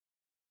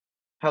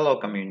Hello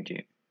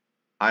community,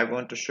 I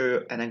want to show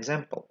you an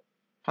example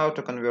how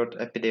to convert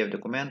a PDF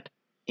document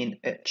in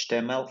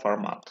HTML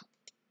format.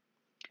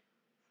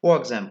 For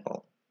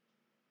example,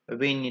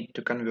 we need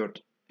to convert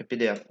a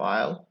PDF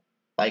file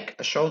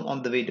like shown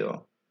on the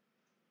video.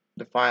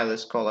 The file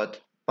is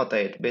called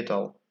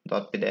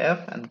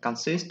potatebeetle.pdf and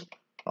consists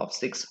of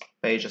 6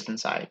 pages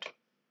inside.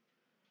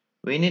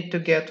 We need to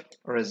get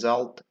a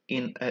result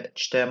in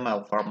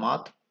HTML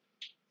format,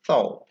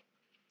 so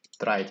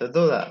try to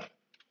do that.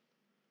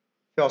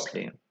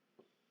 Firstly,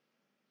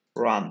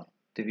 run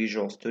the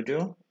Visual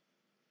Studio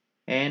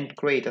and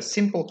create a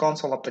simple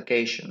console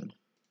application.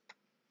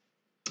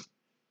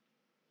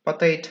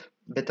 Potato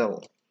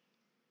Beetle.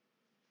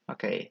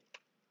 Okay.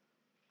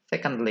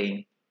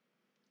 Secondly,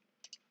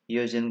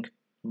 using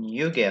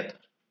NuGet,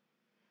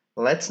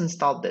 let's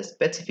install the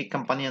specific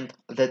component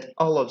that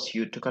allows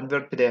you to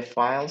convert PDF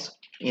files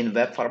in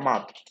web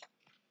format.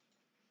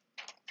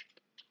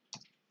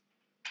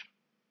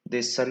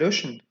 This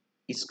solution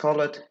is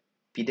called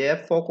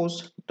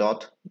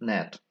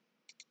pdffocus.net.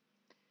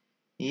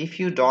 If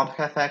you don't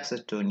have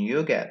access to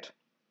NuGet,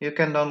 you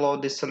can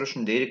download this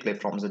solution directly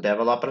from the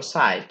developer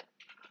site.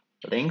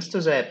 Links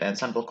to the app and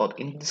sample code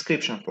in the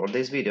description for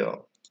this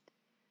video.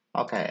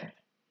 Okay,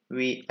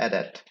 we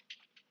added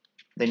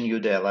the new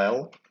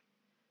DLL.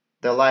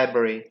 The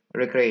library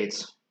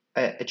recreates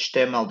a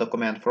HTML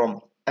document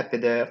from a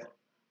PDF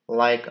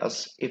like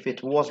as if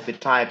it was be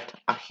typed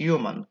a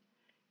human.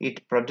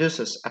 It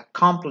produces a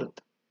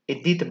complete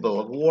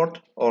editable Word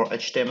or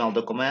HTML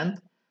document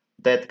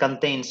that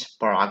contains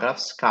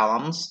paragraphs,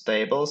 columns,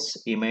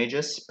 tables,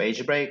 images,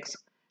 page breaks,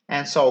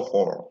 and so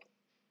forth.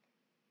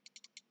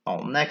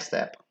 Now, next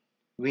step,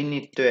 we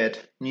need to add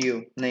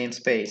new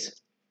namespace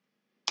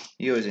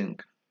using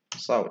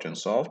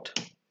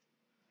Soft.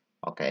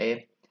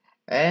 Okay,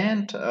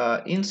 and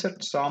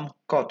insert some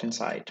code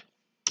inside.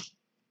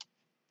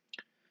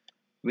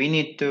 We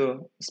need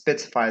to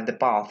specify the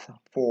path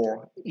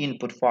for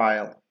input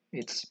file,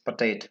 it's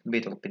potato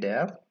beetle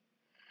PDF,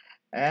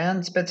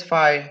 and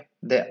specify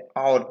the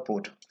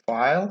output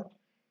file,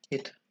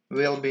 it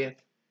will be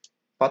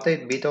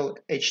potato beetle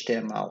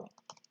HTML.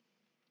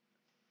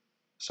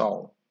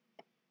 So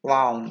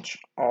launch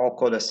our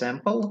code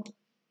sample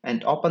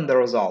and open the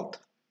result.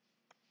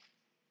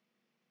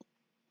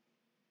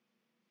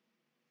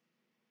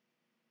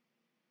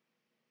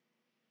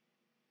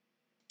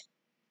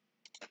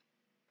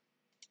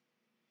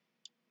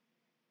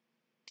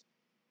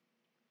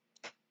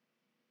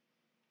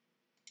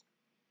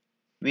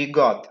 We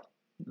got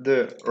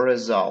the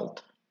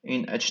result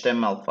in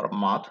HTML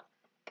format,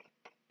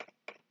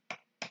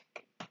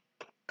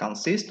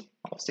 consists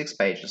of 6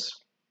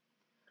 pages.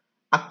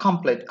 A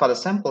complete code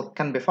sample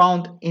can be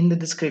found in the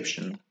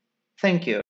description. Thank you.